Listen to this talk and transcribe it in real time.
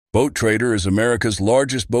Boat Trader is America's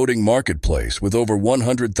largest boating marketplace with over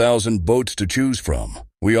 100,000 boats to choose from.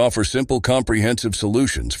 We offer simple, comprehensive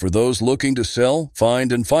solutions for those looking to sell,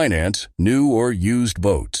 find, and finance new or used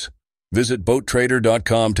boats. Visit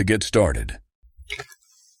BoatTrader.com to get started.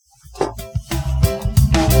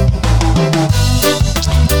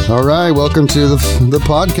 All right, welcome to the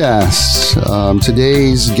podcast.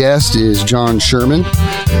 Today's guest is John Sherman,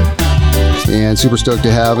 and super stoked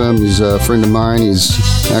to have him. He's a friend of mine. He's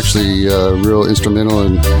actually real instrumental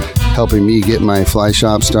in helping me get my fly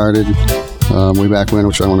shop started way back when,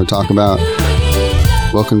 which I want to talk about.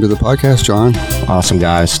 Welcome to the podcast, John. Awesome,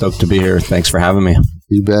 guys. Stoked to be here. Thanks for having me.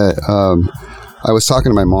 You bet. I was talking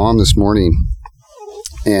to my mom this morning,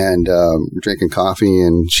 and we're drinking coffee,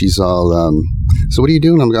 and she's all, so what are you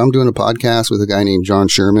doing? I'm doing a podcast with a guy named John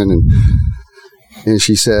Sherman, and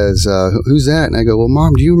she says, who's that? And I go, well,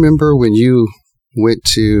 Mom, do you remember when you went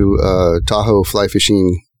to Tahoe Fly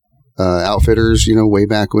Fishing Outfitters, way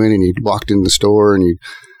back when, and you walked in the store and you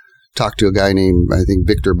talked to a guy named, I think,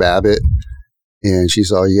 Victor Babbitt? And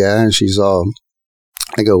she's all, yeah. And she's all,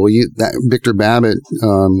 I go, well, Victor Babbitt,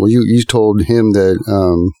 you told him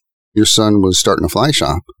that your son was starting a fly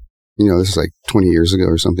shop. This is like 20 years ago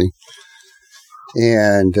or something.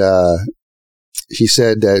 And he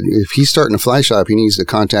said that if he's starting a fly shop, he needs to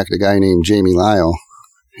contact a guy named Jamie Lyle.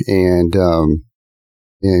 And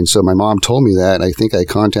so my mom told me that. I think I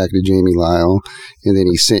contacted Jamie Lyle, and then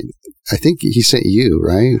he sent you,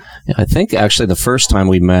 right? Yeah, I think actually the first time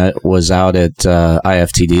we met was out at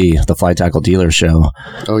IFTD, the Fly Tackle Dealer Show.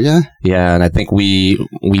 Oh, yeah? Yeah, and I think we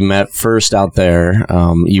met first out there.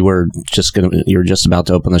 You were just about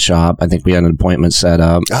to open the shop. I think we had an appointment set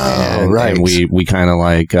up. Oh, right. And we kind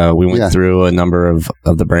of we went through a number of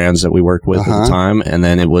the brands that we worked with at the time, and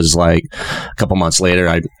then it was like a couple months later,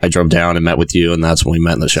 I drove down and met with you, and that's when we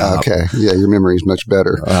met in the shop. Okay. Yeah, your memory's much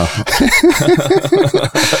better.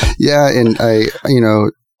 Yeah, and I,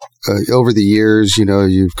 over the years,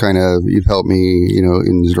 you've helped me,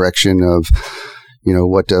 in the direction of,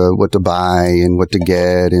 what to buy and what to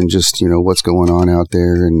get, and just, what's going on out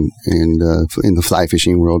there and in the fly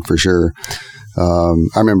fishing world for sure. I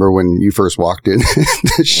remember when you first walked in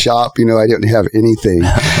the shop, I didn't have anything.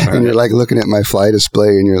 Right. And you're like looking at my fly display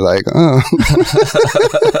and you're like, oh,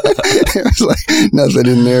 there's like nothing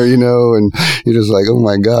in there, and you're just like, oh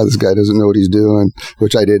my God, this guy doesn't know what he's doing,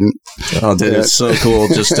 which I didn't. Oh, dude, it's so cool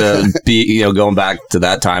just to be, going back to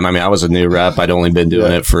that time. I mean, I was a new rep. I'd only been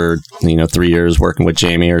doing it for, 3 years working with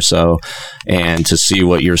Jamie or so. And to see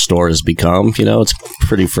what your store has become, it's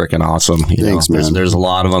pretty freaking awesome. Thanks, man. There's a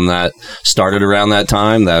lot of them that started around that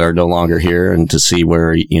time that are no longer here, and to see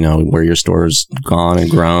where your store's gone and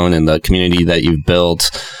grown and the community that you've built,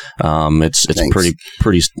 it's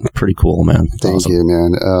pretty cool, man. Thank you,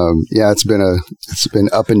 man. It's been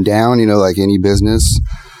up and down, like any business,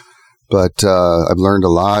 but I've learned a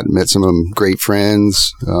lot, met some great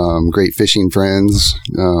friends, great fishing friends,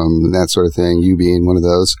 that sort of thing, you being one of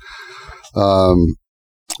those.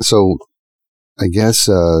 So I guess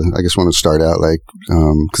want to start out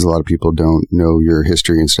because a lot of people don't know your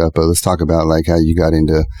history and stuff, but let's talk about how you got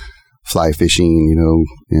into fly fishing,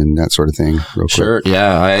 and that sort of thing real quick. Sure.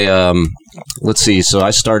 Yeah. Let's see. So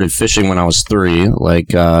I started fishing when I was 3,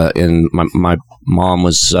 and my mom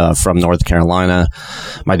was from North Carolina.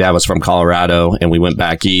 My dad was from Colorado, and we went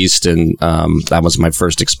back east, and that was my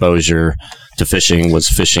first exposure to fishing, was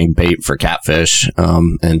fishing bait for catfish,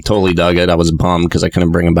 and totally dug it. I was bummed because I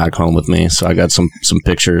couldn't bring them back home with me. So I got some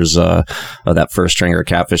pictures of that first stringer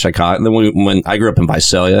catfish I caught. And then when I grew up in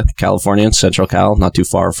Visalia, California, Central Cal, not too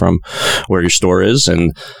far from where your store is.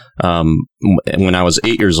 And when I was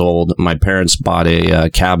 8 years old, my parents bought a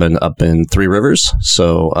cabin up in Three Rivers,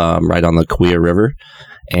 so right on the Kaweah River.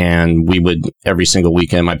 And we would, every single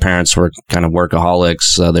weekend, my parents were kind of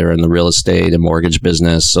workaholics. They were in the real estate and mortgage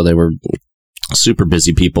business, so they were super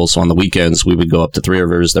busy people. So on the weekends, we would go up to Three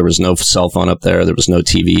Rivers. There was no cell phone up there. There was no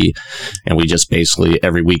TV. And we just basically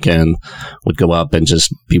every weekend would go up and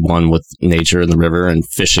just be one with nature and the river. And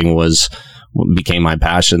fishing became my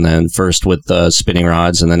passion then, first with spinning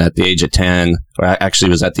rods. And then at the age of 10, or actually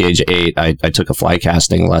it was at the age of 8, I took a fly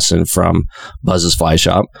casting lesson from Buzz's Fly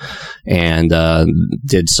Shop, and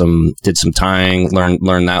did some tying,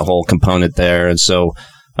 learned that whole component there. And so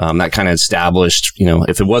that kind of established,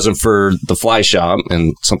 if it wasn't for the fly shop,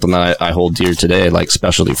 and something that I hold dear today, like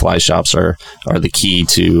specialty fly shops are the key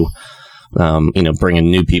to,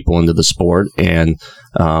 bringing new people into the sport. And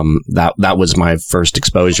that was my first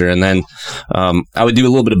exposure. And then I would do a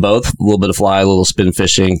little bit of both, a little bit of fly, a little spin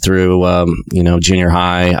fishing through, junior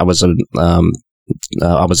high. I was a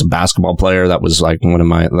I was a basketball player. That was like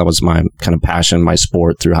that was my kind of passion, my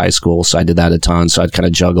sport through high school. So I did that a ton. So I'd kind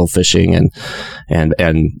of juggle fishing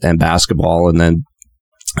and basketball. And then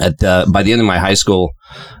by the end of my high school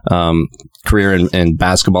career in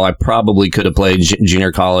basketball, I probably could have played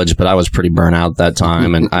junior college, but I was pretty burnt out that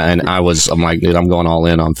time. And I'm like, dude, I'm going all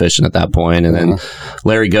in on fishing at that point. And then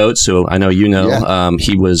Larry Goetz, who I know he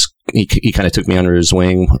kind of took me under his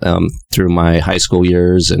wing through my high school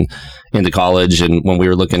years and into college. And when we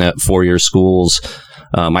were looking at 4-year schools,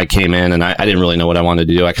 I came in and I didn't really know what I wanted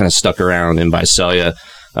to do. I kind of stuck around in Visalia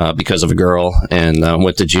because of a girl, and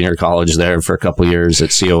went to junior college there for a couple of years at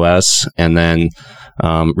COS, and then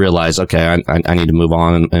realized, okay, I need to move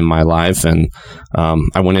on in my life. And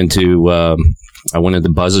I went into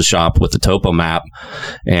Buzz's shop with the topo map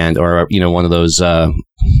or one of those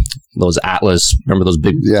Atlas, remember those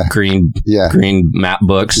big green map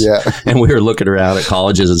books? Yeah. And we were looking around at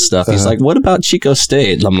colleges and stuff. He's like, what about Chico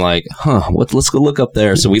State? And I'm like, let's go look up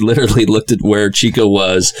there. So we literally looked at where Chico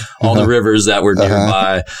was, all the rivers that were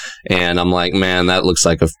nearby. And I'm like, man, that looks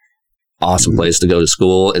like a awesome place to go to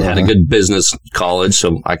school. It had a good business college,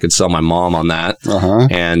 so I could sell my mom on that.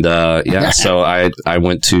 And so I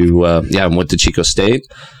went to Chico State.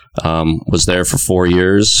 Was there for 4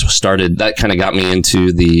 years. That kind of got me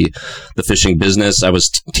into the fishing business. I was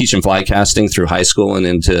teaching fly casting through high school and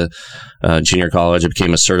into junior college. I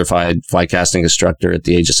became a certified fly casting instructor at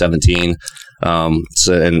the age of 17.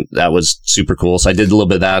 And that was super cool. So I did a little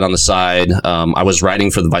bit of that on the side. I was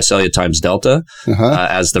writing for the Visalia Times Delta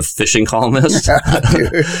as the fishing columnist.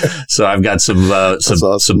 So I've got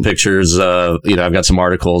some pictures. I've got some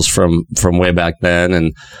articles from way back then,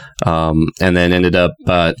 and then ended up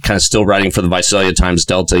kind of still writing for the Visalia Times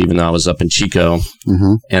Delta, even though I was up in Chico.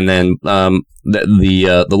 And then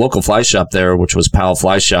the local fly shop there, which was Powell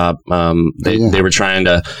Fly Shop, they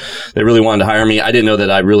really wanted to hire me. I didn't know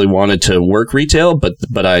that I really wanted to work retail,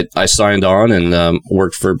 but I signed on and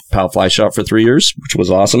worked for Powell Fly Shop for 3 years, which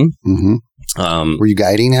was awesome. Were you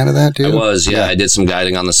guiding out of that too? I was, yeah. I did some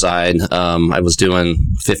guiding on the side. I was doing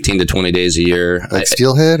 15 to 20 days a year. Like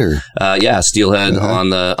steelhead or? Steelhead on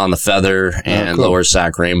the feather and lower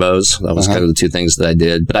sack rainbows. That was kind of the two things that I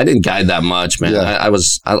did. But I didn't guide that much, man. I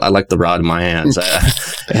liked the rod in my hands.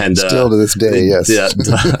 And still to this day, yes. Yeah,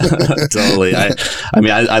 totally.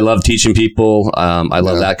 I love teaching people. I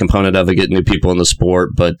love that component of it, getting new people in the sport.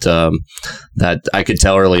 But that I could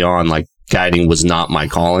tell early on, like, guiding was not my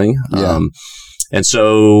calling. And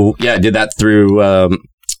so, I did that through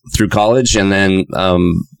college. And then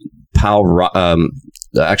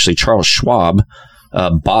actually Charles Schwab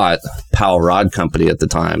bought Powell Rod Company at the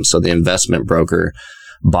time. So the investment broker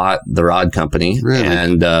bought the rod company. Really?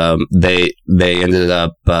 And they ended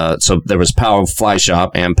up, so there was Powell Fly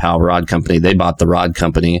Shop and Powell Rod Company. They bought the rod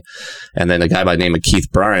company. And then a guy by the name of Keith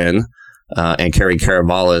Bryan and Kerry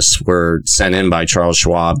Caravalis were sent in by Charles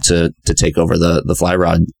Schwab to take over the fly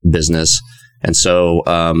rod business. And so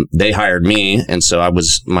they hired me. And so I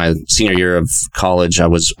was, my senior year of college, I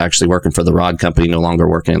was actually working for the rod company, no longer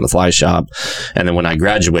working in the fly shop. And then when I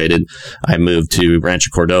graduated, I moved to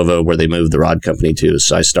Rancho Cordova, where they moved the rod company to.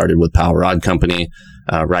 So I started with Powell Rod Company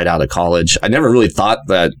right out of college. I never really thought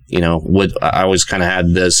that, I always kind of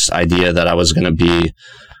had this idea that I was going to be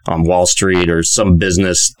on Wall Street or some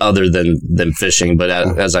business other than fishing. But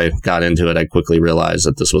as I got into it, I quickly realized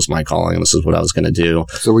that this was my calling. This is what I was going to do.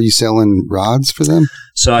 So were you selling rods for them?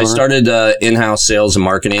 So I started in-house sales and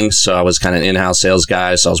marketing. So I was kind of an in-house sales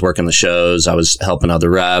guy. So I was working the shows. I was helping other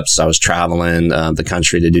reps. I was traveling the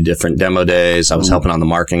country to do different demo days. I was helping on the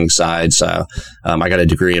marketing side. So I got a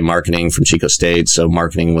degree in marketing from Chico State. So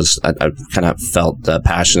marketing was, I kind of felt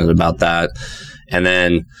passionate about that. And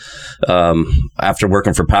then after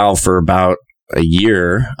working for Powell for about a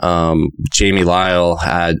year, Jamie Lyle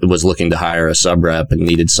was looking to hire a sub rep and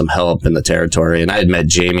needed some help in the territory. And I had met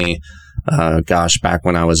Jamie, back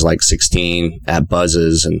when I was like 16 at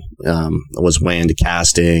Buzz's, and was way into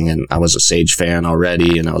casting, and I was a Sage fan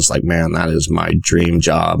already. And I was like, man, that is my dream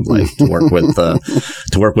job, like to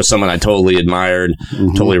work with someone I totally admired,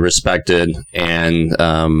 totally respected. And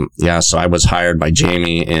so I was hired by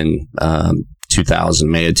Jamie in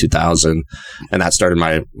May of 2000, and that started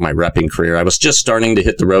my repping career. I was just starting to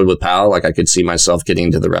hit the road with Powell. Like I could see myself getting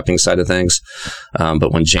to the repping side of things.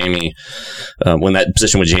 But when when that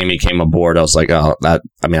position with Jamie came aboard, I was like, I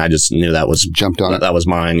just knew that was jumped on that was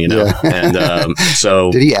mine, Yeah. And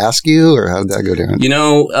so did he ask you, or how did that go down?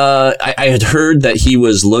 I had heard that he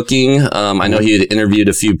was looking. I know he had interviewed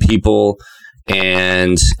a few people.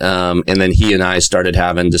 And then he and I started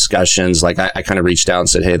having discussions. Like I kind of reached out and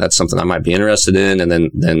said, hey, that's something I might be interested in. And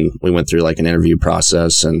then we went through like an interview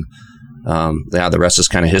process, and the rest is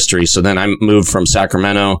kind of history. So then I moved from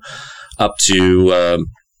Sacramento up to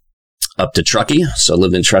Truckee. So I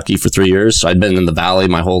lived in Truckee for 3 years. So I'd been in the valley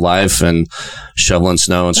my whole life and shoveling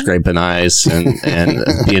snow and scraping ice and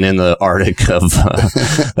being in the Arctic of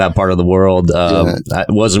that part of the world. That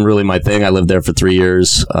wasn't really my thing. I lived there for 3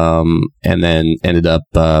 years. And then ended up,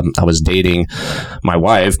 I was dating my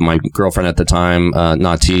wife, my girlfriend at the time,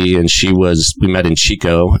 Nati, and we met in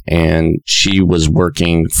Chico, and she was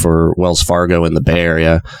working for Wells Fargo in the Bay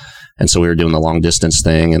Area. And so we were doing the long distance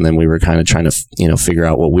thing, and then we were kind of trying to, figure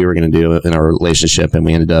out what we were going to do in our relationship. And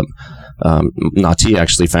we ended up, Nati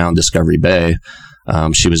actually found Discovery Bay.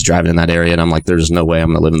 She was driving in that area, and I'm like, there's no way I'm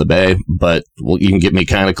going to live in the Bay, but you can get me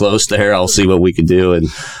kind of close there. I'll see what we could do. And,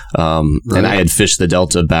 and I had fished the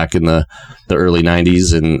Delta back in the early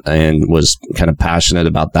 90s and was kind of passionate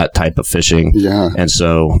about that type of fishing. Yeah. And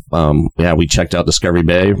so, we checked out Discovery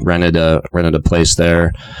Bay, rented a place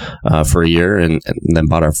there, for a year, and then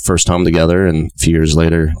bought our first home together, and a few years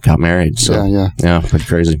later got married. So yeah, pretty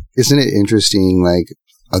crazy. Isn't it interesting? Like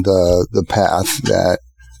the path that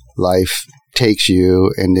life takes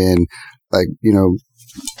you, and then like,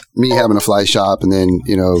 me having a fly shop, and then,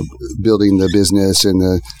 building the business and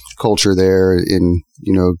the culture there in,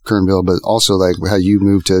 Kernville, but also like how you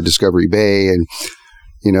moved to Discovery Bay. And,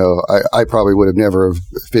 I probably would have never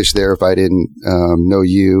fished there if I didn't know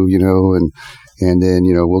you, and then,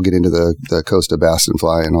 we'll get into the Costa Bass and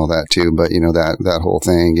Fly and all that too. But, that whole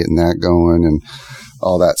thing, getting that going and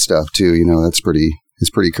all that stuff too, it's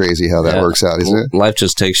pretty crazy how that works out, isn't it? Life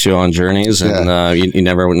just takes you on journeys, and you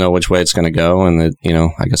never know which way it's going to go. And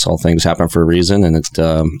I guess all things happen for a reason, and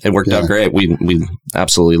it worked out great. We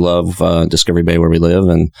absolutely love Discovery Bay where we live,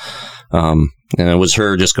 and it was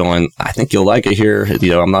her just going, I think you'll like it here.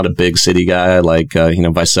 I'm not a big city guy. Like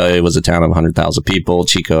Visalia was a town of 100,000 people.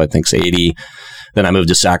 Chico, I think, is 80. Then I moved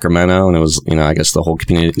to Sacramento, and it was, I guess the whole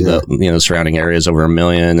community, the surrounding area is over 1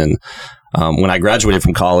 million. And when I graduated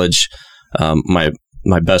from college,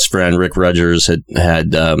 my best friend, Rick Rogers,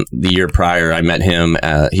 had the year prior, I met him.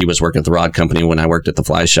 He was working at the rod company when I worked at the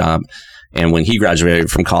fly shop. And when he graduated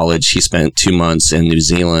from college, he spent 2 months in New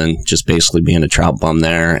Zealand, just basically being a trout bum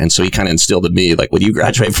there. And so he kind of instilled in me, like, when you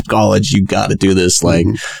graduate from college, you got to do this, like,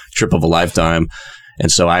 trip of a lifetime. And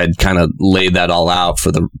so I had kind of laid that all out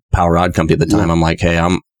for the Power Rod Company at the time. I'm like, hey,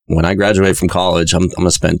 when I graduate from college, I'm going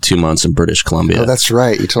to spend 2 months in British Columbia. Oh, that's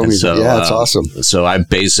right. You told me that. Yeah, that's awesome. So I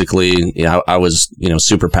basically, I was,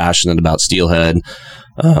 super passionate about steelhead,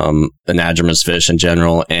 anadromous fish in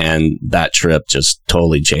general. And that trip just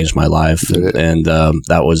totally changed my life. And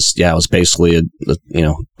that was, it was basically a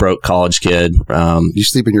broke college kid. You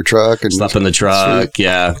sleep in your truck? And slept in the truck. Sweet.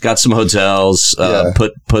 Yeah. Got some hotels,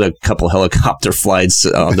 put a couple helicopter flights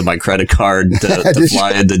onto my credit card to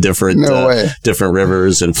fly into different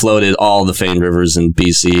rivers, and floated all the famed rivers in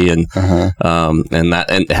BC. And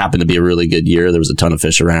it happened to be a really good year. There was a ton of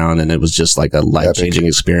fish around, and it was just like a life-changing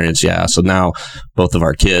experience. Yeah. So now both of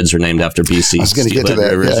our kids are named after BC. I was going to get to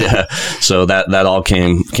that. Rivers. Yeah. So that all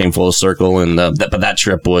came full circle, and but that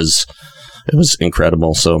trip was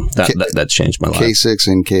incredible. So that changed my life. K6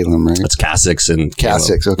 and Kalem, right? It's Cassix and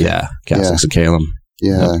Cassix. Okay. Yeah, Cassix and Kalem.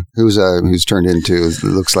 Yeah, who's turned into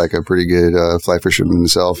looks like a pretty good fly fisherman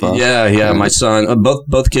himself. Huh? Yeah. My son,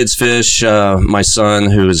 both kids fish. My son,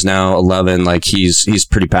 who is now 11, like he's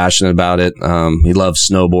pretty passionate about it. He loves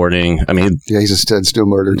snowboarding. I mean, he's a stud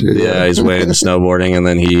snowboarder too. Yeah, he's way into snowboarding, and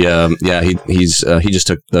then he just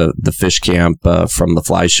took the fish camp from the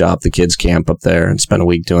fly shop, the kids camp up there, and spent a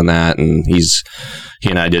week doing that. And he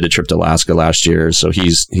and I did a trip to Alaska last year, so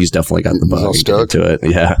he's definitely got the bug to it.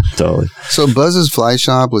 Yeah, totally. So Buzz's Fly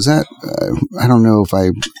Shop, was that, I don't know if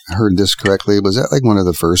I heard this correctly, was that like one of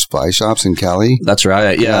the first fly shops in Cali? That's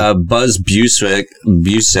right. Yeah. Buzz Busick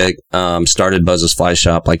started Buzz's Fly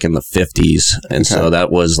Shop like in the 50s. And so that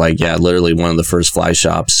was like, literally one of the first fly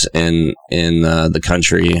shops in the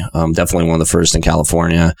country. Definitely one of the first in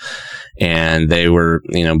California. And they were,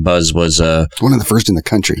 Buzz was one of the first in the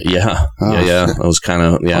country. Yeah. Oh. Yeah. It was kind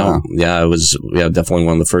of, it was definitely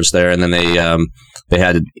one of the first there. And then they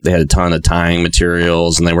had a ton of tying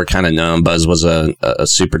materials, and they were kind of known. Buzz was a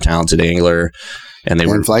super talented angler. And they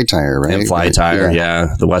were fly tire, right? And fly tire,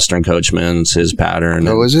 yeah. The Western Coachman's his pattern.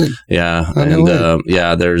 Oh, is it? Yeah.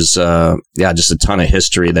 There's just a ton of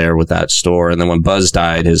history there with that store. And then when Buzz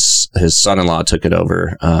died, his son-in-law took it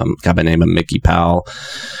over, a guy by the name of Mickey Powell.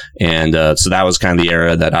 And so that was kind of the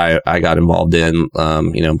era that I got involved in,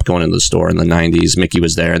 going into the store in the 90s. Mickey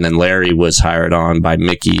was there, and then Larry was hired on by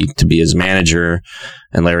Mickey to be his manager.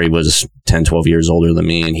 And Larry was 10, 12 years older than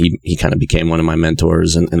me, and he kind of became one of my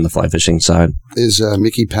mentors in the fly fishing side. Is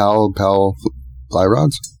Mickey Powell Fly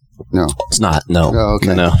Rods? No, it's not. No, oh,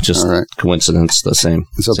 okay. No, just all right. Coincidence. The same.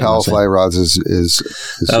 So Powell Fly Rods is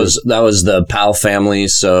that was the Powell family.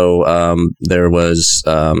 So there was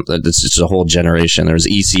it's just a whole generation. There was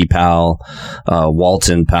E.C. Powell,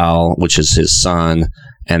 Walton Powell, which is his son,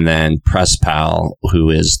 and then Press Powell, who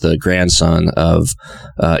is the grandson of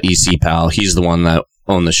E.C. Powell. He's the one that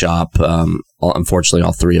owned the shop. Unfortunately,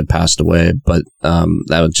 all three have passed away, but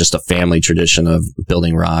that was just a family tradition of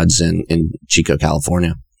building rods in Chico,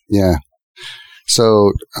 California. Yeah.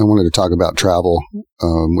 So I wanted to talk about travel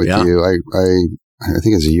with you. I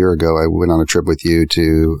think it was a year ago, I went on a trip with you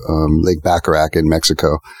to Lake Bacharach in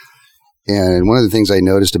Mexico. And one of the things I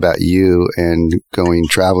noticed about you and going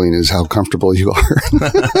traveling is how comfortable you are.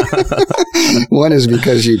 One is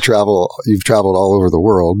because you've traveled all over the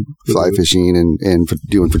world, fly fishing and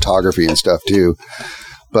doing photography and stuff too.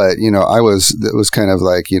 But, it was kind of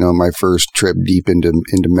like, my first trip deep into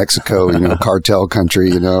Mexico, cartel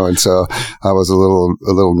country, and so I was a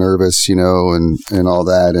little nervous, and all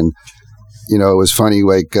that. And, it was funny,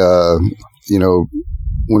 like,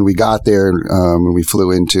 when we got there, when we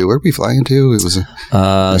flew into, where did we fly into? It was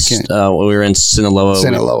we were in Sinaloa.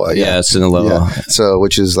 Sinaloa, yeah. Sinaloa. Yeah. So,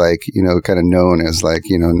 which is like, kind of known as like,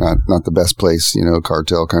 not the best place,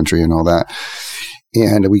 cartel country and all that.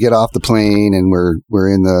 And we get off the plane and we're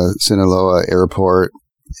in the Sinaloa airport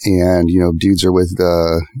and, dudes are with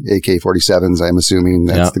AK-47s. I'm assuming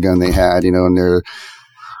that's the gun they had, and they're,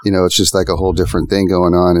 it's just like a whole different thing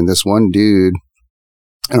going on. And this one dude,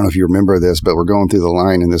 I don't know if you remember this, but we're going through the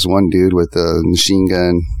line and this one dude with a machine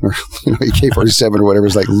gun or AK-47 or whatever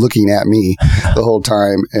is like looking at me the whole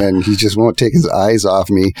time. And he just won't take his eyes off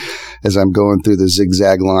me as I'm going through the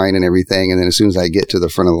zigzag line and everything. And then as soon as I get to the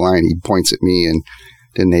front of the line, he points at me and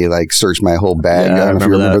then they like search my whole bag. Yeah, I don't know if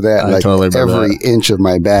you remember that. I like totally remember every inch of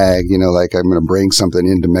my bag, like I'm going to bring something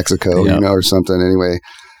into Mexico, or something. Anyway.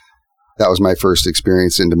 That was my first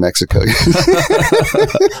experience into Mexico.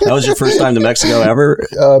 That was your first time to Mexico ever?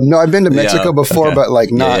 No, I've been to Mexico before, but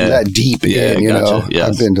like not that deep in, gotcha. Yes.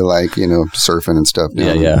 I've been to like, surfing and stuff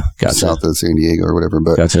down gotcha. south of San Diego or whatever.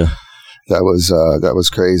 But gotcha. That was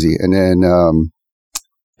crazy. And then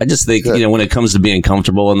I just think, when it comes to being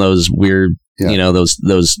comfortable in those weird,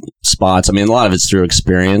 those spots, I mean, a lot of it's through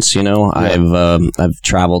experience, I've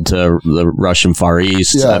traveled to the Russian Far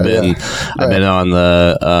East. I've been on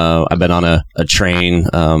a train,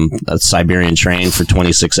 a Siberian train for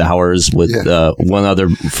 26 hours with one other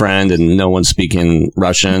friend and no one speaking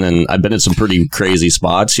Russian. And I've been in some pretty crazy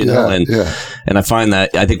spots, and I find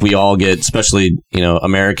that I think we all get, especially,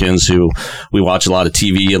 Americans who we watch a lot of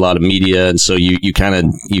TV, a lot of media. And so you kind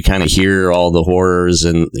of hear all the horrors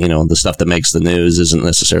and, the stuff that makes the news isn't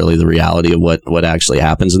necessarily the reality of what actually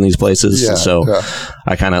happens in these places.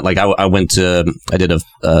 I kind of like, I did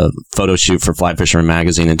a photo shoot for Fly Fisherman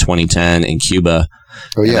Magazine in 2010 in Cuba.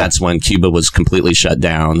 Oh, yeah. And that's when Cuba was completely shut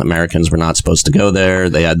down. Americans were not supposed to go there.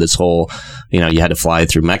 They had this whole, you had to fly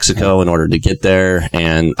through Mexico in order to get there.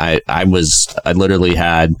 And I literally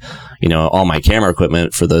had, all my camera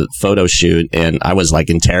equipment for the photo shoot. And I was like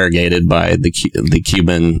interrogated by the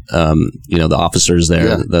Cuban, the officers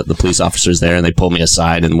there, the police officers there. And they pulled me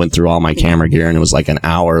aside and went through all my camera gear. And it was like an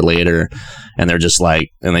hour later. And they're just like,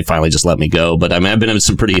 and they finally just let me go. But I mean, I've been in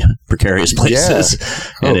some pretty precarious places,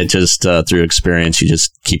 and it just through experience, you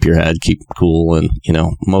just keep your head, keep cool, and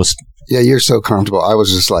most. Yeah, you're so comfortable. I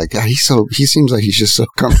was just like, he seems like he's just so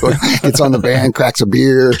comfortable. Gets on the van, cracks a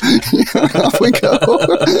beer, off we go.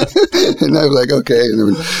 And I was like, okay,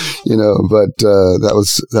 but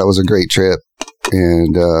that was a great trip.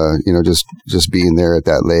 And just being there at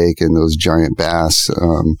that lake and those giant bass.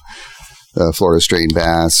 Florida straight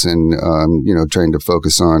bass and, trying to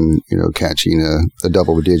focus on, catching a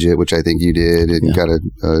double digit, which I think you did, and got a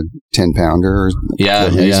 10-pounder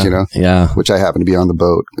at least, which I happened to be on the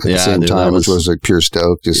boat at the same time, which was like pure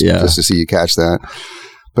stoke just to see you catch that.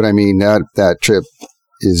 But I mean, that trip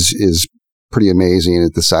is pretty amazing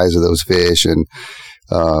at the size of those fish and,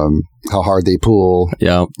 how hard they pull,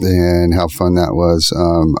 and how fun that was.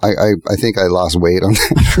 I think I lost weight on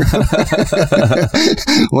that trip.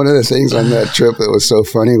 One of the things on that trip that was so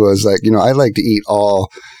funny was like, I like to eat all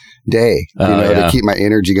day, to keep my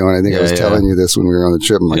energy going. I think I was telling you this when we were on the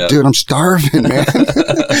trip. I'm like, dude, I'm starving, man.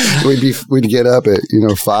 We'd get up at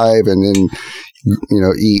 5 and then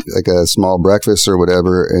eat like a small breakfast or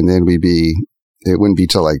whatever, and then it wouldn't be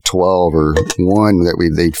till like 12 or 1 that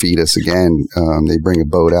they'd feed us again. They'd bring a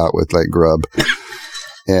boat out with like grub,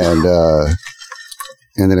 and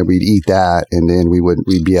then we'd eat that, and then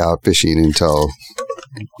we'd be out fishing until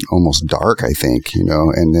almost dark, I think,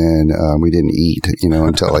 and then we didn't eat,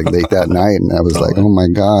 until like late that night, and I was like, oh my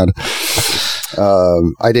God.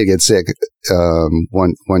 I did get sick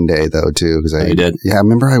one day though too because You did? Yeah, I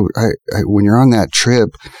remember I when you're on that trip,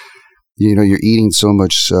 you know, you're eating so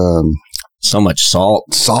much So much salt.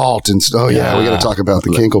 And we got to talk about the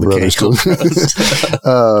Kinkle brothers too.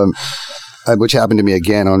 Which happened to me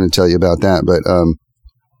again. I want to tell you about that, but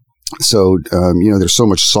you know, there's so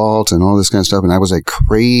much salt and all this kind of stuff, and I was like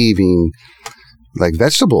craving like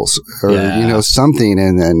vegetables or you know, something,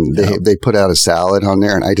 and then they put out a salad on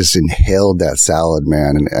there, and I just inhaled that salad,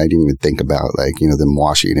 man, and I didn't even think about, like, you know, them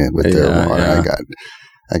washing it with their water.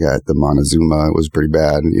 I got the Montezuma. It was pretty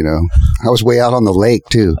bad, you know. I was way out on the lake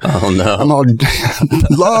too. Oh no! I'm all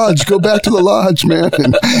lodge. Go back to the lodge, man.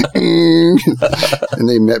 And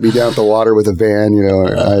they met me down at the water with a van. You know,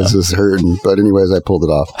 I was just hurting. But anyways, I pulled it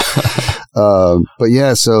off. But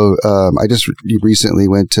yeah, so I just recently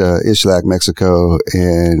went to Ixtlac, Mexico,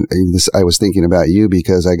 and I was thinking about you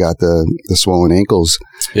because I got the swollen ankles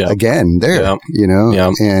again there. You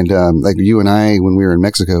know, and like you and I, when we were in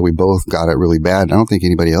Mexico, we both got it really bad. I don't think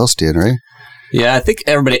anybody else did, right? Yeah, I think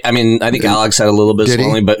everybody. I mean, I think Alex had a little bit of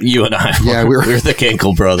swelling, but you and I, we were the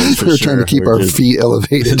Kinkle brothers. For we were sure. trying to keep our feet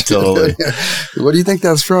elevated. Totally. What do you think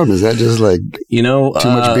that's from? Is that just like, you know, too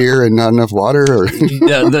much beer and not enough water? Or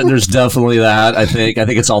yeah, there's definitely that. I think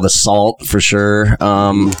it's all the salt for sure.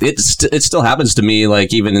 It still happens to me.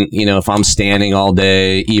 Like, even, you know, if I'm standing all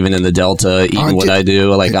day, even in the Delta, eating what I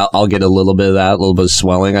do, like I'll get a little bit of that, a little bit of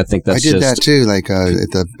swelling. I think that's I did that too. Like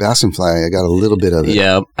at the Bassin Fly, I got a little bit of it.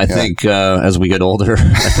 Yeah, I think as we get older,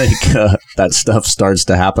 I think that stuff starts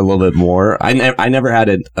to happen a little bit more. I never had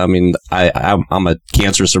it. I mean, I'm a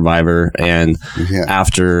cancer survivor, and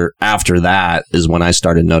after that is when I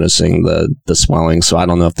started noticing the swelling. So I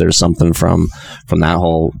don't know if there's something from that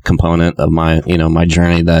whole component of my, you know, my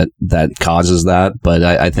journey that causes that. But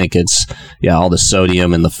I think it's all the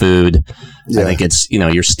sodium in the food. I think it's, you know,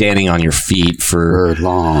 you're standing on your feet for a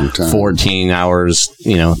long time, 14 hours,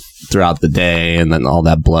 you know, throughout the day, and then all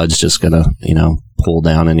that blood's just gonna, you know, pull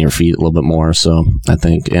down in your feet a little bit more. So I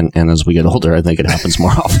think, and as we get older, I think it happens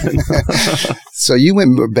more often. So you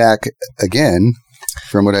went back again,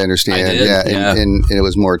 from what I understand. I did, and it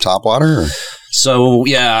was more top water? Or? So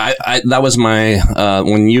I that was my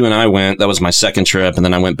when you and I went, that was my second trip, and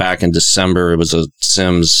then I went back in December. It was a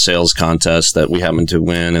Sims sales contest that we happened to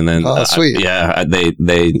win, and then sweet.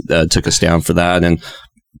 They took us down for that, and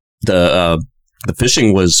the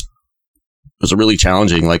fishing was really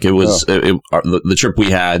challenging. Like it was the trip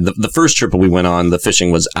we had, the first trip we went on, the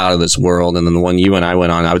fishing was out of this world. And then the one you and I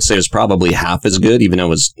went on, I would say it was probably half as good, even though it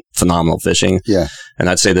was phenomenal fishing. Yeah. And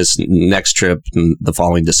I'd say this next trip, the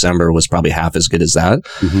following December, was probably half as good as that.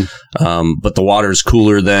 Mm-hmm. But the water's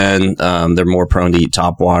cooler then. They're more prone to eat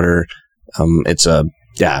top water. It's a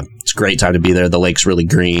great time to be there. The lake's really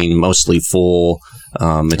green, mostly full.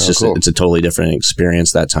 It's a totally different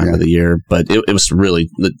experience that time of the year, but it was really,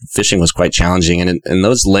 the fishing was quite challenging. And in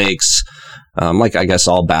those lakes, like I guess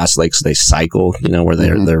all bass lakes, they cycle, you know, where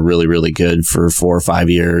they're really, really good for 4 or 5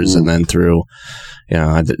 years. And then through, you know,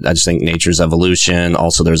 I just think nature's evolution.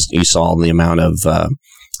 Also, you saw the amount of,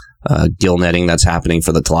 gill netting that's happening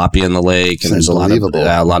for the tilapia in the lake, and there's a lot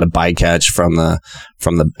of bycatch from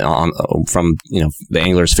you know, the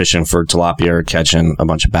anglers fishing for tilapia are catching a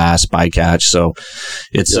bunch of bass bycatch. So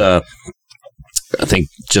it's I think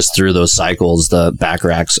just through those cycles, the back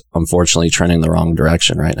rack's unfortunately trending the wrong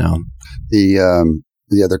direction right now.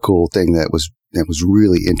 The other cool thing that was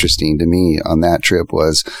really interesting to me on that trip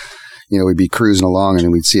was, you know, we'd be cruising along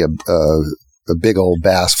and we'd see a big old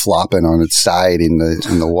bass flopping on its side in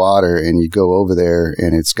the water, and you go over there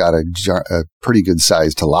and it's got a pretty good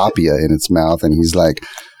sized tilapia in its mouth, and he's like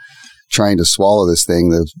trying to swallow this thing.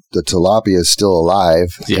 The tilapia is still alive,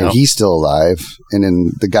 and he's still alive, and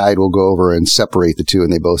then the guide will go over and separate the two,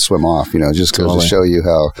 and they both swim off. You know, just goes to show you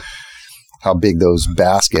how big those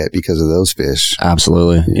bass get because of those fish.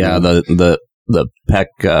 Absolutely, the peck.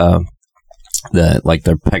 Their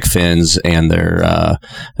pec fins and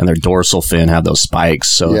their dorsal fin have those spikes,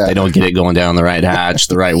 so if they don't get it going down the right hatch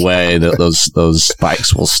the right way, those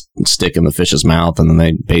spikes will stick in the fish's mouth, and then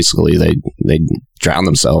they drown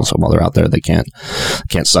themselves while they're out there. They can't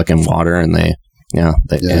suck in water, and they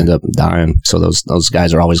end up dying. So those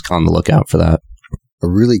guys are always on the lookout for that. A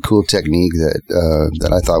really cool technique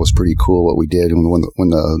that I thought was pretty cool. What we did when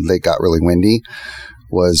the lake got really windy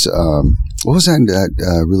was what was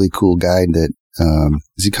that really cool guide that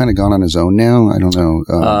is he kind of gone on his own now? I don't know.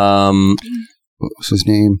 What was his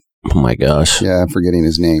name? Oh my gosh! Yeah, I'm forgetting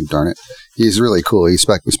his name. Darn it! He's really cool. He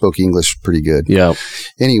spoke English pretty good. Yeah.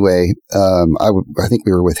 Anyway, I think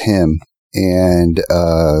we were with him, and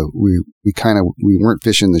we weren't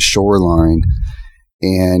fishing the shoreline,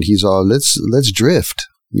 and he's all, let's drift,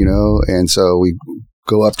 and so we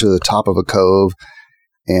go up to the top of a cove,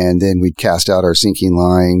 and then we'd cast out our sinking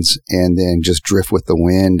lines and then just drift with the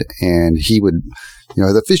wind. And he would,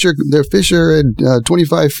 the fish are at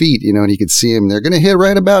 25 feet, and he could see them. They're going to hit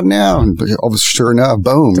right about now. And sure enough,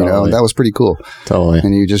 boom, Totally. that was pretty cool. Totally.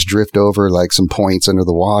 And you just drift over like some points under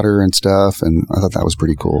the water and stuff. And I thought that was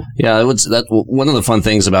pretty cool. Yeah, one of the fun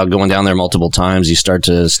things about going down there multiple times, you start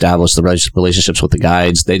to establish the relationships with the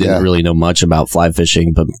guides. They didn't really know much about fly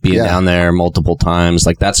fishing, but being down there multiple times,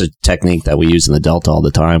 like that's a technique that we use in the Delta all the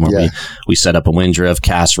time, where we set up a wind drift,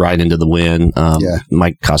 cast right into the wind.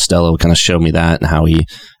 Mike Costello kind of showed me that and how he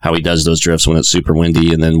does those drifts when it's super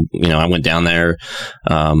windy. And then, I went down there.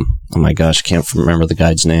 Oh my gosh, I can't remember the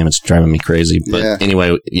guide's name. It's driving me crazy. But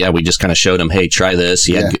anyway, we just kind of showed him, hey, try this.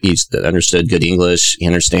 He understood good English. He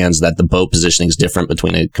understands that the boat positioning is different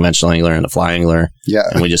between a conventional angler and a fly angler. Yeah.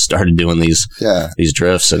 And we just started doing these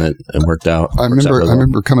drifts, and it worked out. I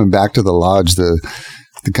remember coming back to the lodge, the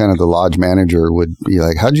lodge manager would be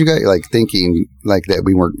like, how'd you guys, like, thinking like that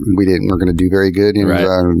we're going to do very good.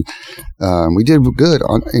 And we did good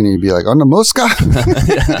and he'd be like, on the Mosca?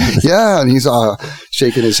 Yeah. And he's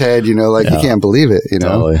shaking his head, he can't believe it,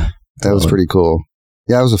 Totally. That was pretty cool.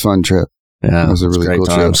 Yeah. It was a fun trip. Yeah. It was a really cool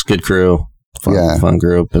times. trip. Good crew. Fun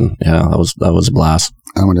group. And that was a blast.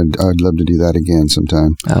 I'd love to do that again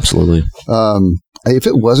sometime. Absolutely. If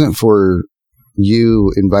it wasn't for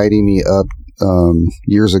you inviting me up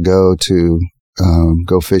years ago to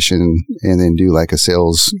go fishing and then do like a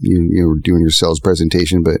sales, you were doing your sales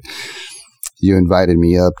presentation, but you invited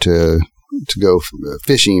me up to go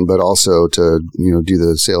fishing, but also to do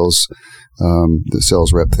the sales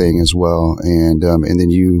rep thing as well, and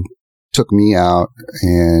then you took me out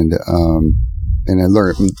and I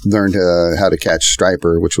learned how to catch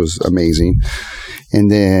striper, which was amazing,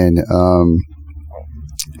 and then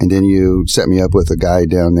you set me up with a guy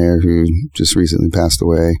down there who just recently passed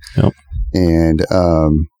away. Yep. And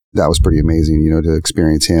that was pretty amazing, to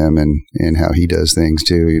experience him and how he does things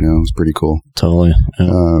too. It was pretty cool. Totally.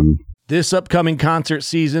 Yeah. This upcoming concert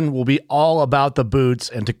season will be all about the boots,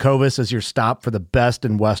 and Tecovas is your stop for the best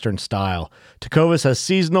in Western style. Tecovas has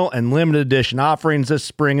seasonal and limited edition offerings this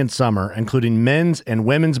spring and summer, including men's and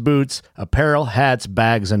women's boots, apparel, hats,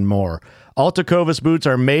 bags, and more. All Tecovas boots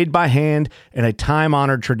are made by hand in a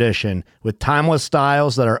time-honored tradition with timeless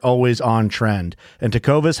styles that are always on trend. And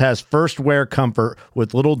Tecovas has first wear comfort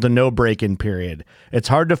with little to no break-in period. It's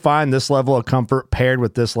hard to find this level of comfort paired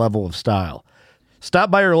with this level of style.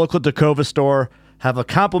 Stop by your local Tecovas store, have a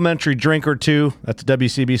complimentary drink or two, that's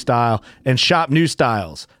WCB style, and shop new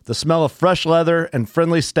styles. The smell of fresh leather and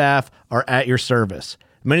friendly staff are at your service.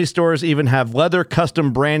 Many stores even have leather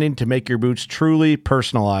custom branding to make your boots truly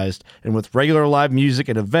personalized. And with regular live music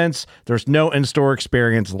and events, there's no in-store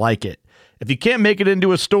experience like it. If you can't make it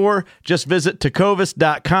into a store, just visit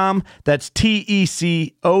tecovas.com. That's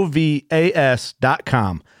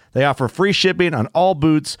TECOVAS.com. They offer free shipping on all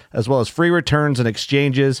boots, as well as free returns and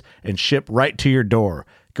exchanges, and ship right to your door.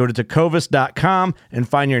 Go to tecovas.com and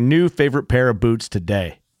find your new favorite pair of boots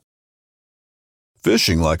today.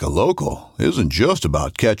 Fishing like a local isn't just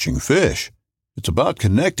about catching fish. It's about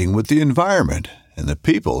connecting with the environment and the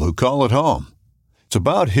people who call it home. It's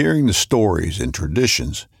about hearing the stories and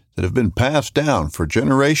traditions that have been passed down for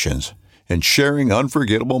generations and sharing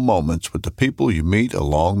unforgettable moments with the people you meet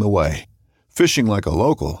along the way. Fishing like a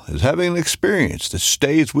local is having an experience that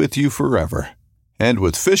stays with you forever. And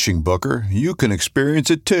with Fishing Booker, you can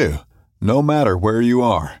experience it too, no matter where you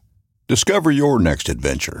are. Discover your next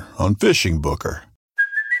adventure on Fishing Booker.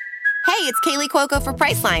 Hey, it's Kaylee Cuoco for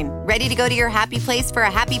Priceline. Ready to go to your happy place for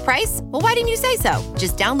a happy price? Well, why didn't you say so?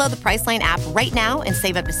 Just download the Priceline app right now and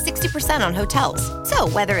save up to 60% on hotels. So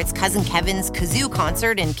whether it's Cousin Kevin's Kazoo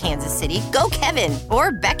Concert in Kansas City, go Kevin,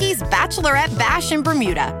 or Becky's Bachelorette Bash in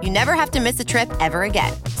Bermuda, you never have to miss a trip ever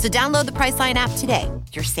again. So download the Priceline app today.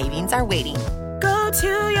 Your savings are waiting. Go to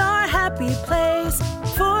your happy place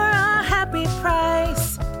for a happy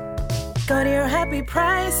price. Go to your happy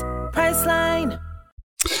price, Priceline.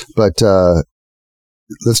 But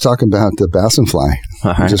let's talk about the bass and fly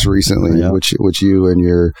just recently, which you and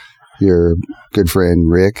your good friend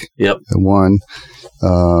Rick won.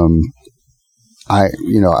 I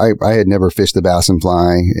had never fished the bass and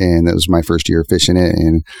fly, and that was my first year fishing it,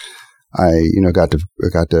 and I got to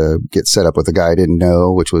get set up with a guy I didn't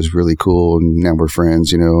know, which was really cool. And now we're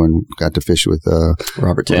friends, and got to fish with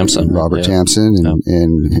Robert Tamson,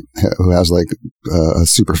 and who has like a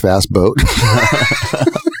super fast boat.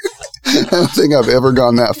 I don't think I've ever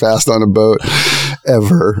gone that fast on a boat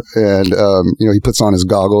ever. And, he puts on his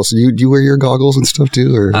goggles. Do you wear your goggles and stuff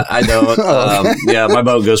too? Or? I don't. Yeah, my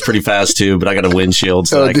boat goes pretty fast too, but I got a windshield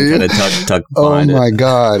so I can kind of tuck behind it. Oh my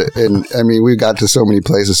God. And I mean, we got to so many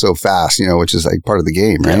places so fast, which is like part of the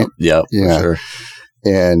game, right? Yeah. For sure.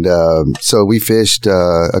 And so we fished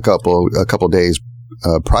a couple days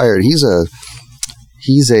prior. He's a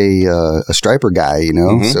striper guy,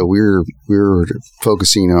 Mm-hmm. So we were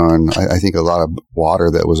focusing on I think a lot of water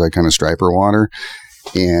that was like kind of striper water,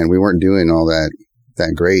 and we weren't doing all that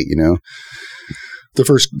great,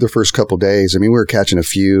 The first couple days, I mean, we were catching a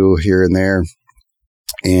few here and there.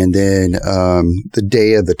 And then the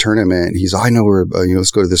day of the tournament, he's, I know we're, let's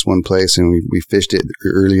go to this one place, and we fished it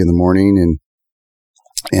early in the morning,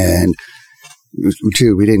 and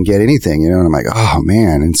we didn't get anything, and I'm like, oh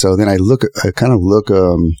man. And so then I kind of look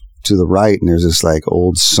to the right, and there's this like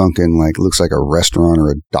old sunken, like looks like a restaurant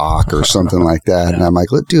or a dock or something like that. Yeah. And I'm like,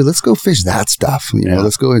 dude, let's go fish that stuff.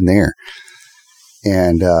 Let's go in there.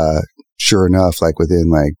 And sure enough, like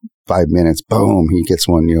within like 5 minutes, boom, he gets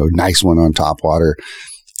one, nice one on top water.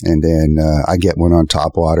 And then I get one on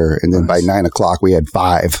top water, and then by 9 o'clock we had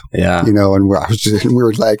 5. Yeah, and we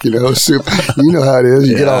were like, super. You know how it is.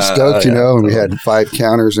 You get all stoked, and we had 5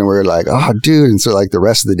 counters, and we were like, oh, dude. And so like the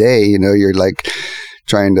rest of the day, you're like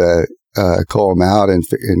trying to call them out and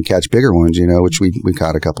catch bigger ones, which we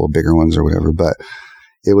caught a couple of bigger ones or whatever. But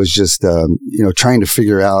it was just trying to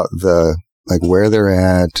figure out like where they're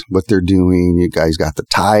at, what they're doing. You guys got the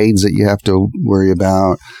tides that you have to worry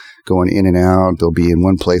about. Going in and out. They'll be in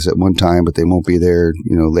one place at one time, but they won't be there,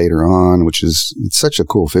 later on, it's such a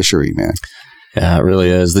cool fishery, man. Yeah, it really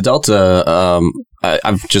is. The Delta,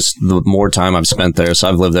 I've just, the more time I've spent there, so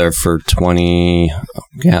I've lived there for 20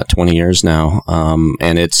 years now.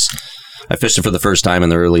 And I fished it for the first time in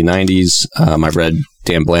the early 90s. I read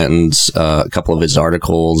Dan Blanton's, a couple of his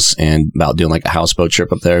articles and about doing like a houseboat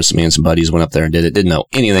trip up there. So me and some buddies went up there and did it. Didn't know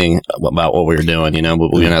anything about what we were doing,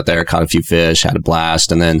 but we went out there, caught a few fish, had a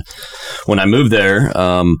blast. And then when I moved there,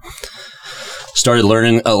 started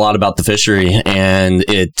learning a lot about the fishery, and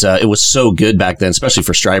it was so good back then, especially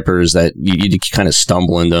for stripers, that you kind of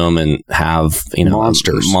stumble into them and have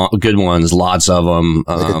monsters, good ones, lots of them.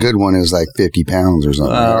 Like a good one is like 50 pounds or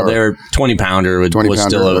something. They're 20-pounder was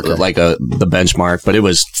still the benchmark, but it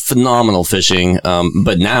was phenomenal fishing.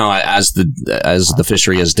 But now, as the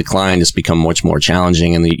fishery has declined, it's become much more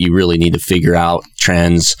challenging, and you really need to figure out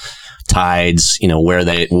trends, tides,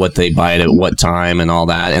 what they bite at what time and all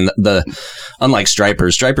that. And unlike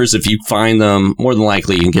stripers, if you find them, more than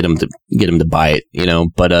likely you can get them to bite,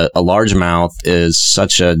 but a largemouth is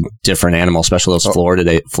such a different animal, especially those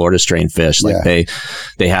Florida strain fish. Like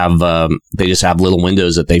they have, they just have little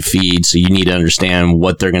windows that they feed. So you need to understand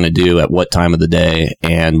what they're going to do at what time of the day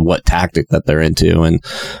and what tactic that they're into. And,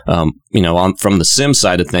 from the sim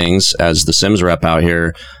side of things, as the Sims rep out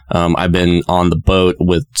here, I've been on the boat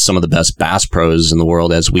with some of the best bass pros in the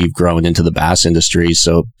world as we've grown into the bass industry.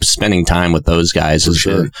 So spending time with those guys has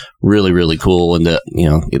been really, really cool. And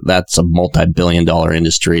that's a multi-billion-dollar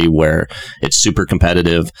industry where it's super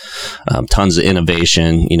competitive, tons of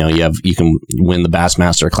innovation. You can win the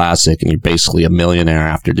Bassmaster Classic, and you're basically a millionaire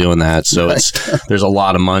after doing that. So there's a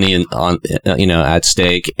lot of money at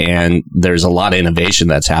stake, and there's a lot of innovation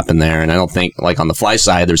that's happened there. And I don't think, like on the fly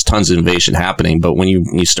side, there's tons of innovation happening, but when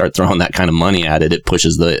you start throwing that kind of money at it, it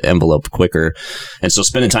pushes the envelope quicker. And so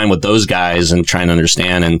spending time with those guys and trying to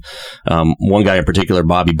understand, and one guy in particular,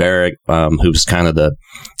 Bobby Barrick, who's kind of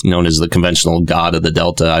known as the conventional god of the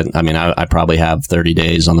Delta. I probably have 30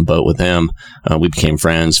 days on the boat with him. We became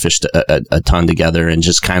friends, fished a ton together, and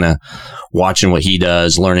just kind of watching what he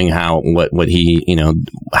does, learning how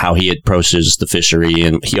he approaches the fishery.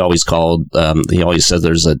 And he always says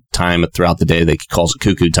there's a time throughout the day that he calls it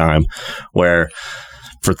cuckoo time, where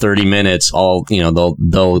for 30 minutes,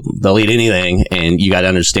 they'll eat anything, and you got to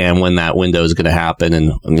understand when that window is going to happen.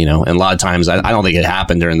 And a lot of times, I don't think it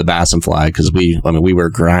happened during the Bass and Fly, because we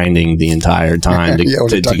were grinding the entire time to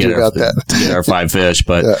get our 5 fish.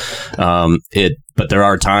 But but there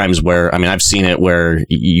are times where, I've seen it where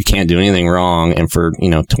you can't do anything wrong. And for,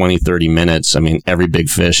 20, 30 minutes, every big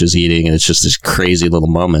fish is eating, and it's just this crazy little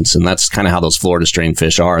moments. And that's kind of how those Florida strain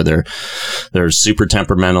fish are. They're super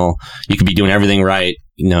temperamental. You could be doing everything right,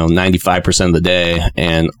 95% of the day.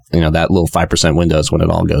 And, that little 5% window is when it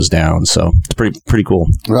all goes down. So it's pretty cool.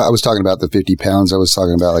 Well, I was talking about the 50 pounds. I was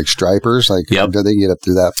talking about like stripers. Like, do they get up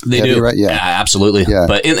to that? They heavy, do. Right? Yeah, absolutely. Yeah.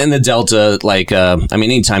 But in the Delta, like,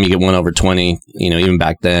 anytime you get one over 20, even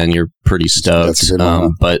back then, you're pretty stoked. That's a good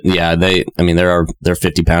one. But yeah, there are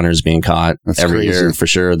 50 pounders being caught every year for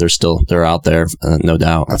sure. They're out there, no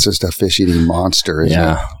doubt. That's just a fish eating monster. Isn't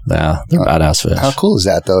it? Yeah, they're badass fish. How cool is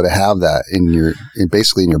that though to have that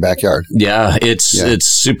basically in your backyard? Yeah, it's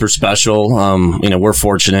super special. We're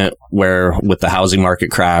fortunate where with the housing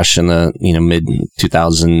market crash in the mid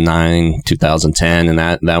 2009, 2010, and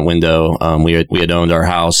that window, we had owned our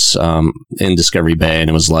house in Discovery Bay, and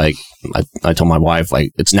it was like I told my wife, like,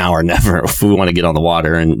 it's now or never if we want to get on the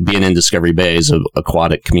water. And being in Discovery Bay is an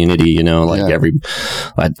aquatic community, every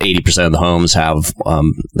 80% of the homes have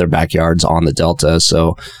their backyards on the Delta.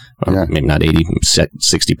 So maybe not 80,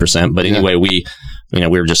 60%. But anyway, we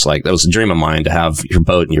were just like, that was a dream of mine to have your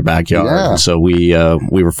boat in your backyard. Yeah. So we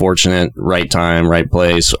were fortunate, right time, right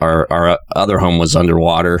place. Our other home was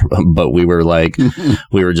underwater, but we were like,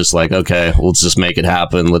 we were just like, okay, let's just make it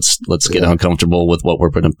happen. Let's get uncomfortable with what we're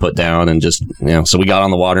going to put down, and just, so we got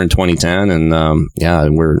on the water in 2010, and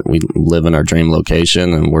we live in our dream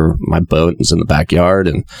location, and my boat is in the backyard,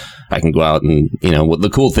 and I can go out and,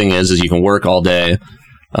 the cool thing is you can work all day.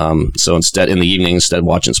 So instead, in the evening, instead of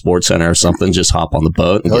watching SportsCenter or something, just hop on the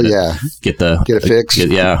boat and get it fixed.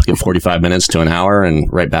 Get 45 minutes to an hour and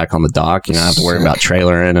right back on the dock. You don't have to worry about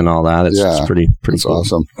trailering and all that. It's pretty cool.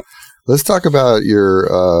 Awesome. Let's talk about your,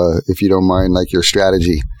 if you don't mind, like your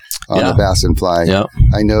strategy on the Bass and Fly. Yeah.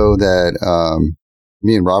 I know that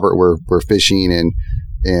me and Robert were fishing,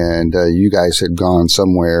 and you guys had gone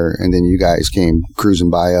somewhere, and then you guys came cruising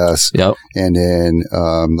by us. Yep. And then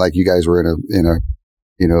like you guys were in a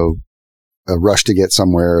a rush to get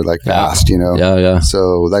somewhere like fast, Yeah.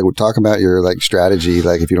 So like, we'll talk about your like strategy,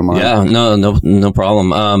 like if you don't mind. Yeah, no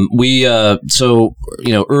problem. Early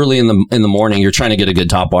in the morning, you're trying to get a good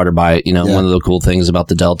topwater bite. One of the cool things about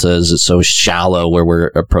the Delta is it's so shallow where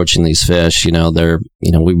we're approaching these fish.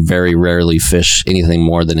 We very rarely fish anything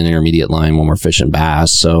more than an intermediate line when we're fishing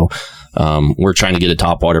bass. So we're trying to get a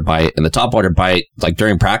topwater bite, and the topwater bite, like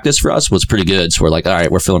during practice for us, was pretty good. So we're like, all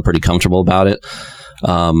right, we're feeling pretty comfortable about it.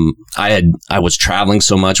 I was traveling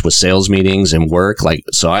so much with sales meetings and work,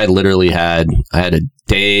 so I literally had about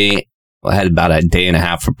a day and a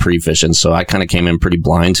half of pre-fishing. So I kind of came in pretty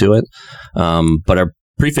blind to it. But our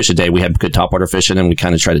pre-fishing day, we had good topwater fishing, and we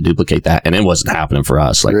kind of tried to duplicate that, and it wasn't happening for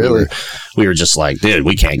us. Like, really? we were just like, dude,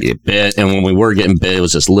 we can't get bit. And when we were getting bit, it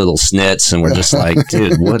was just little snits, and we're just like,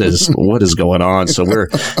 dude, what is going on? So we're,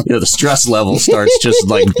 the stress level starts just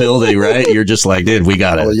like building, right? You're just like, dude, we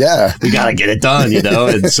gotta get it done,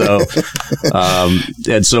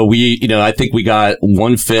 And so we, I think we got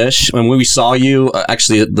one fish. When we saw you,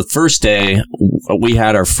 actually the first day, we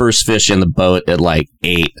had our first fish in the boat at like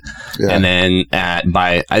 8. Yeah. And then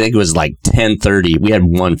I think it was like 10:30, we had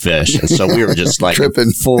one fish. And so we were just like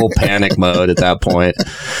in full panic mode at that point.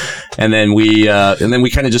 And then we kind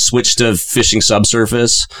of just switched to fishing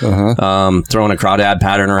subsurface, throwing a crawdad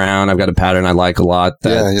pattern around. I've got a pattern I like a lot.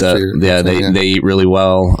 They eat really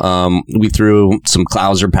well. We threw some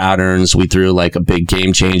Clouser patterns. We threw like a big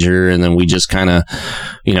Game Changer, and then we just kind of,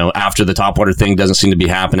 after the topwater thing doesn't seem to be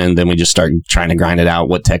happening, then we just start trying to grind it out,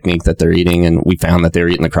 what technique that they're eating, and we found that they were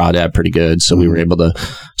eating the crawdad pretty good. So we were able to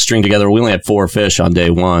string together. We only had 4 fish on day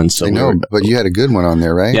 1. So but you had a good one on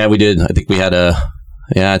there, right? Yeah, we did. I think we had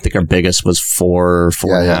I think our biggest was 4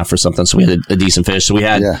 and a half or something. So we had a decent fish. So we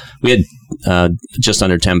had just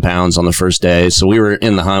under 10 pounds on the first day. So we were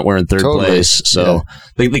in the hunt. We're in third place. So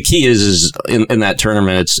the key is in that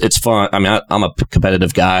tournament, it's fun. I mean, I'm a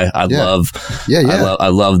competitive guy. I love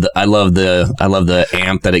the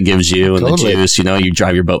amp that it gives you and the juice. You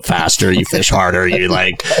drive your boat faster, you fish harder. You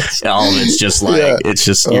like all of it's just like it's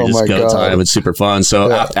just go time. It's super fun.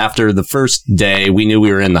 So after the first day, we knew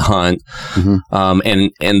we were in the hunt, and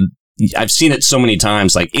I've seen it so many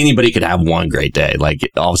times. Like, anybody could have one great day. Like,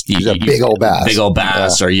 big old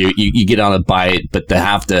bass, or you get on a bite, but to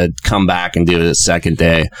have to come back and do it a second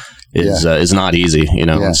day is not easy,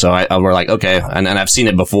 And so we're like, okay, and I've seen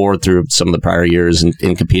it before through some of the prior years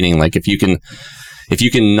in competing. Like, if you can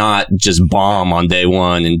not just bomb on day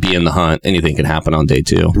 1 and be in the hunt, anything can happen on day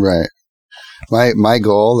 2. Right. My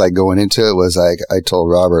goal, like going into it, was like, I told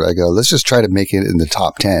Robert, I go, let's just try to make it in the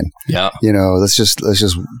top 10. Yeah. Let's just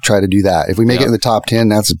try to do that. If we make it in the top 10,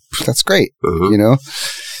 that's great. And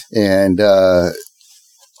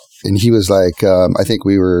he was like, I think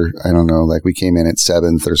we were, I don't know, like we came in at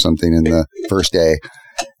 7th or something in the first day.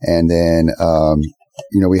 And then,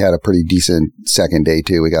 we had a pretty decent second day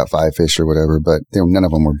too. We got 5 fish or whatever, but none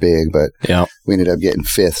of them were big, but we ended up getting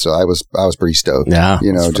 5th. So I was pretty stoked. Yeah.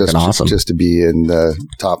 Just awesome. just to be in the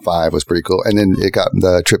top 5 was pretty cool. And then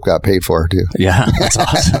the trip got paid for too. Yeah. That's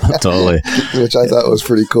awesome. Totally. Which I thought was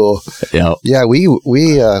pretty cool. Yeah. Yeah. We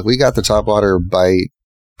got the topwater bite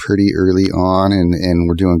pretty early on and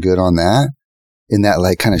we're doing good on that in that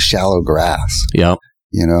like kind of shallow grass. Yep.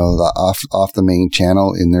 Off the main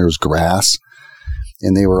channel, and there's grass,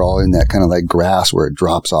 and they were all in that kind of like grass where it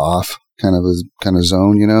drops off kind of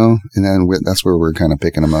zone, and then that's where we're kind of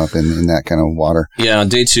picking them up in that kind of water. Yeah. On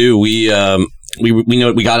day 2, we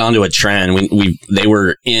know we got onto a trend. They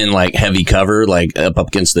were in like heavy cover, like up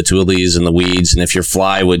against the tules and the weeds. And if your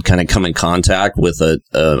fly would kind of come in contact with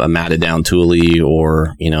a matted down tule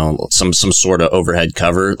or, some sort of overhead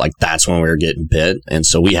cover, like that's when we were getting bit. And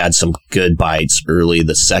so we had some good bites early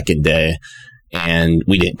the second day, and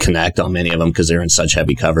we didn't connect on many of them because they were in such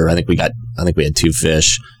heavy cover. I think we had 2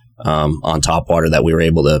 fish on topwater that we were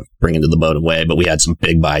able to bring into the boat and weigh, but we had some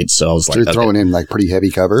big bites. So I was like, you're throwing in like pretty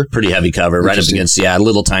heavy cover, right up against,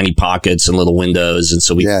 little tiny pockets and little windows. And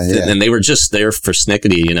so and they were just there for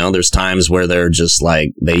snickety, there's times where they're just like,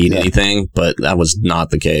 they eat anything, but that was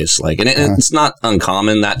not the case. Like, and it's not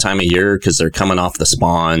uncommon that time of year because they're coming off the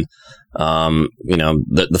spawn.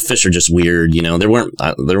 The fish are just weird.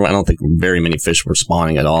 I don't think very many fish were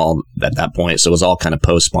spawning at all at that point. So it was all kind of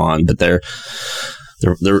post spawn, but they're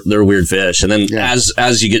weird fish. And then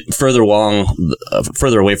as you get further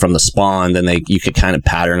away from the spawn, then you could kind of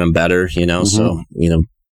pattern them better, Mm-hmm. So,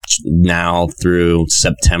 now through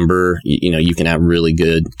September, you can have really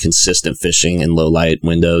good consistent fishing in low light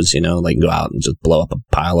windows, like go out and just blow up a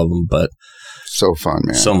pile of them. But so fun,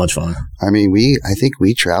 man. So much fun. I mean, I think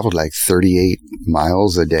we traveled like 38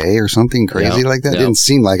 miles a day or something crazy like that. It didn't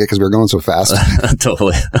seem like it because we were going so fast.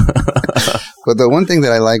 Totally. But the one thing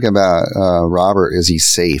that I like about Robert is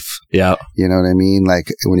he's safe. Yeah. You know what I mean? Like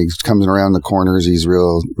when he comes around the corners, he's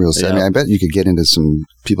real safe. I mean, I bet you could get into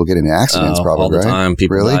people get into accidents probably, all the time.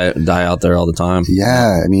 People die out there all the time.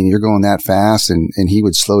 Yeah. I mean, you're going that fast and he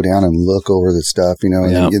would slow down and look over the stuff, and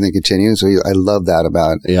then continue. So I love that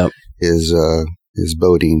about his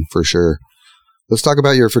boating for sure. Let's talk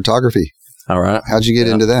about your photography. All right. How'd you get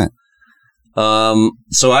into that?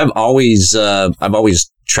 So I've always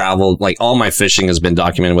traveled, like all my fishing has been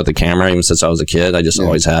documented with a camera even since I was a kid. I just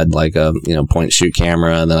always had like a, point and shoot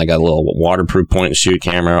camera. And then I got a little waterproof point and shoot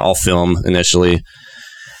camera, all film initially.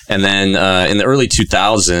 And then, in the early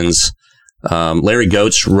 2000s, Larry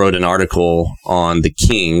Goetz wrote an article on the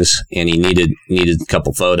Kings and he needed a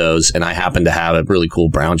couple photos. And I happened to have a really cool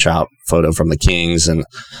brown trout photo from the Kings. And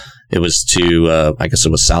it was I guess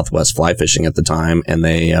it was Southwest Fly Fishing at the time, and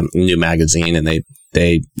they new magazine, and they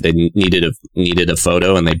needed a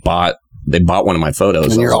photo, and they bought one of my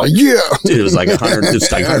photos. And you're all, yeah, dude, it was like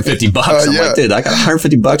 $150. I'm like, dude, I got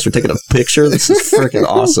 $150 for taking a picture. This is freaking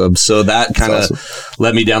awesome. So that kind of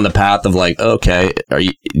led me down the path of like, okay,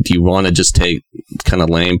 do you want to just take kind of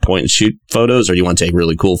lame point and shoot photos, or do you want to take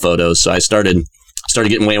really cool photos? So I started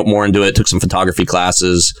getting way more into it. Took some photography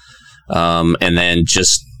classes, and then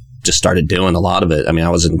just started doing a lot of it. I mean, I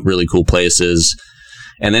was in really cool places.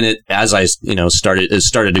 And then as I, it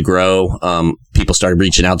started to grow. People started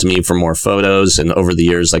reaching out to me for more photos. And over the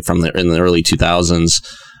years, like in the early 2000s,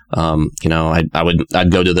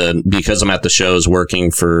 I'd go to because I'm at the shows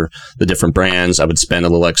working for the different brands, I would spend a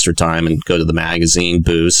little extra time and go to the magazine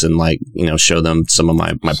booths and show them some of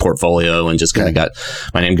my portfolio and just kind of got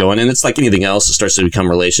my name going. And it's like anything else, it starts to become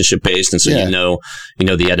relationship based. And so,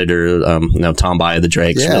 the editor, Tom Bye of the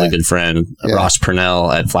Drakes, really good friend, Ross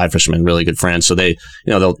Purnell at Fly Fisherman, really good friend. So they,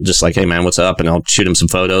 they'll just like, hey man, what's up? And I'll shoot them some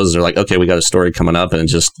photos. They're like, okay, we got a story coming up, and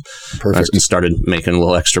just started making a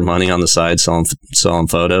little extra money on the side, selling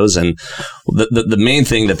photos. And the main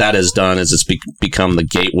thing that has done is it's become the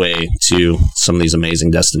gateway to some of these amazing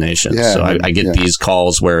destinations. So I get these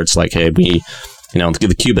calls where it's like, hey,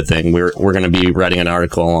 the Cuba thing, we're going to be writing an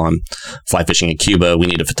article on fly fishing in Cuba. We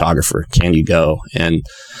need a photographer. Can you go? And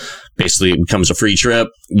basically it becomes a free trip.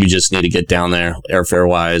 You just need to get down there airfare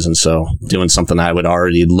wise. And so doing something I would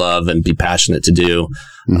already love and be passionate to do,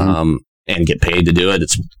 and get paid to do it,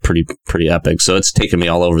 it's pretty epic. So it's taken me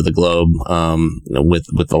all over the globe,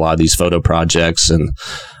 with a lot of these photo projects, and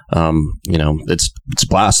it's a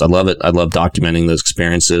blast. I love it. I love documenting those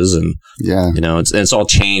experiences, and it's all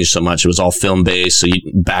changed so much. It was all film based. So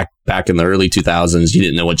back in the early 2000s, you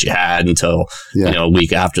didn't know what you had until a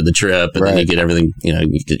week after the trip, and then you get everything.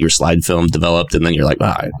 You get your slide film developed, and then you're like,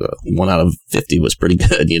 wow, 1 out of 50 was pretty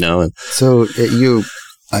good. And so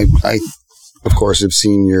of course, have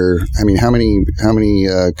seen how many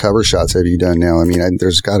cover shots have you done now? I mean,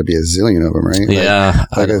 there's got to be a zillion of them, right? Yeah.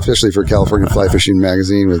 Like especially for California Fly Fishing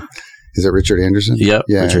Magazine is it Richard Anderson? Yep.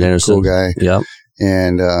 Yeah. Richard Anderson. Cool guy. Yep.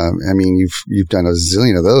 And I mean, you've done a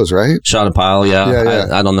zillion of those, right? Shot a pile, yeah.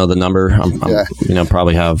 I don't know the number. I'm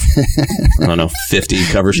probably have 50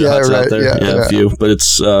 cover shots out there. A few, but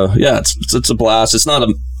it's a blast. It's not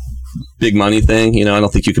a big money thing, I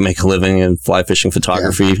don't think you can make a living in fly fishing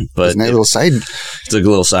photography, but it's a little side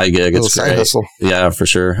gig. It's side great. Hustle. Yeah, for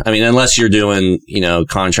sure. I mean, unless you're doing,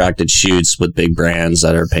 contracted shoots with big brands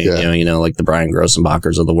that are paying, like the Brian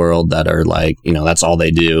Grossenbachers of the world that are like, that's all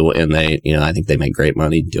they do. And they, I think they make great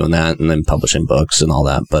money doing that and then publishing books and all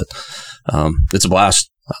that. But it's a blast.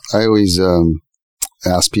 I always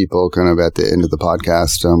ask people kind of at the end of the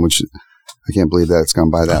podcast, which I can't believe that it's gone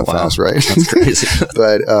by that fast, right? That's crazy.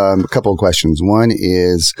 But a couple of questions. One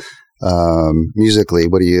is musically,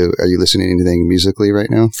 are you listening to anything musically right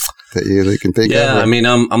now that you can think of? Yeah, I mean,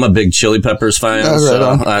 I'm a big Chili Peppers fan.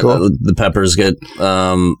 Cool. The Peppers get,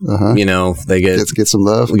 they get some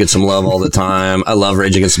love. We get some love all the time. I love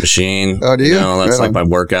Rage Against the Machine. Oh, do you? That's like my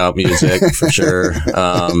workout music for sure.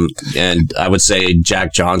 And I would say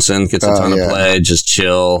Jack Johnson gets a ton of play. Just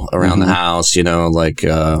chill around the house.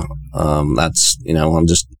 That's I'm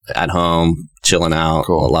just at home chilling out.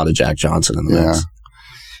 Cool. A lot of Jack Johnson in the mix.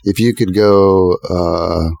 If you could go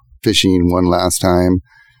fishing one last time,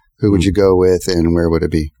 who would you go with and where would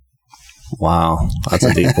it be? Wow, that's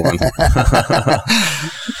a deep one.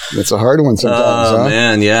 That's a hard one sometimes, huh?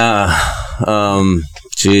 Man, yeah.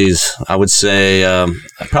 I would say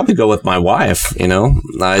I'd probably go with my wife.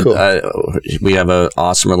 Cool. We have an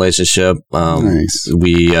awesome relationship. Nice.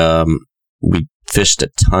 We fished a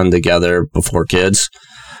ton together before kids.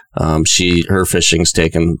 Her fishing's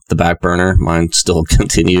taken the back burner. Mine still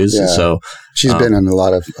continues. Yeah. So she's been in a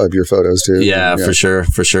lot of your photos too. Yeah, for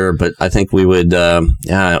sure. But I think we would,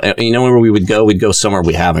 where we would go? We'd go somewhere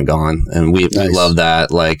we haven't gone. And we love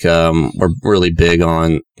that. Like, we're really big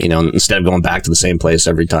on, instead of going back to the same place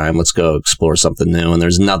every time, let's go explore something new. And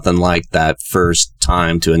there's nothing like that first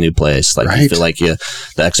time to a new place. Like, you feel like the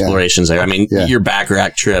exploration's there. I mean, your back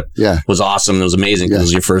rack trip was awesome. It was amazing because it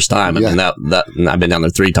was your first time. I mean, that I've been down there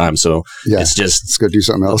 3 times. So it's just, let's go do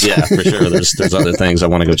something else. Yeah, for sure. There's other things I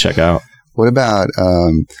want to go check out. What about, I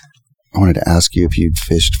wanted to ask you if you'd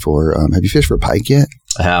fished for, have you fished for pike yet?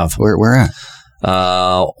 I have. Where at?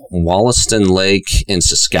 Wollaston Lake in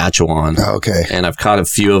Saskatchewan. Oh, okay. And I've caught a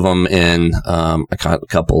few of them I caught a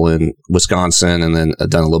couple in Wisconsin and then I've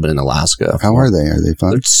done a little bit in Alaska. How are they? Are they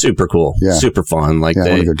fun? They're super cool. Yeah. Super fun. Like I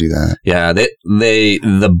want to go do that. Yeah.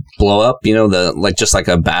 The blow up, just like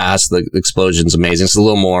a bass, the explosion's amazing. It's a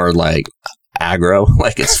little more like aggro,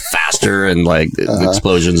 like it's faster and like the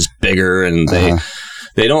explosion's bigger and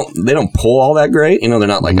they don't pull all that great. They're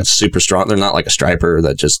not like a super strong, they're not like a striper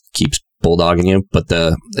that just keeps bulldogging you, but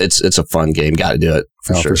it's a fun game. Got to do it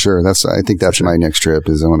for sure. For sure. I think that's my next trip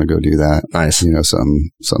is I want to go do that. Nice.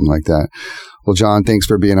 Something like that. Well, John, thanks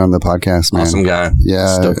for being on the podcast, man. Awesome guy.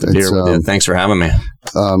 Yeah. Stoked to be here with you. Thanks for having me.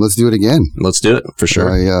 Let's do it again. Let's do it for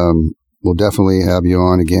sure. We'll definitely have you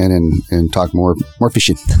on again and talk more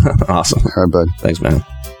fishing. Awesome. All right, bud. Thanks, man.